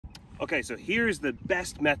Okay, so here's the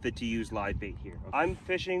best method to use live bait here. I'm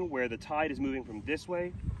fishing where the tide is moving from this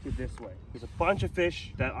way to this way. There's a bunch of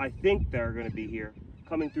fish that I think that are gonna be here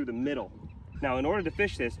coming through the middle. Now, in order to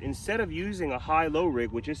fish this, instead of using a high-low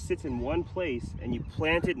rig, which just sits in one place and you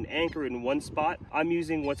plant it and anchor it in one spot, I'm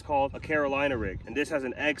using what's called a Carolina rig. And this has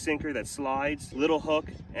an egg sinker that slides, little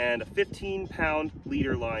hook, and a 15-pound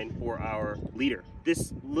leader line for our leader.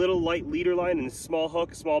 This little light leader line and this small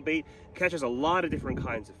hook, small bait, catches a lot of different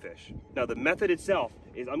kinds of fish. Now, the method itself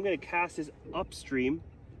is I'm gonna cast this upstream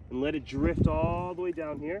and let it drift all the way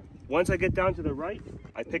down here. Once I get down to the right,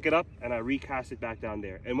 I pick it up and I recast it back down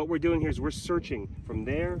there. And what we're doing here is we're searching from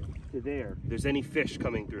there to there if there's any fish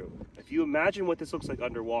coming through. If you imagine what this looks like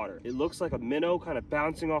underwater, it looks like a minnow kind of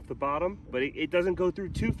bouncing off the bottom, but it doesn't go through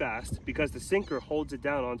too fast because the sinker holds it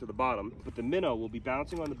down onto the bottom, but the minnow will be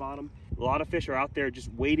bouncing on the bottom. A lot of fish are out there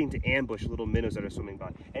just waiting to ambush little minnows that are swimming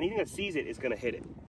by. Anything that sees it is gonna hit it.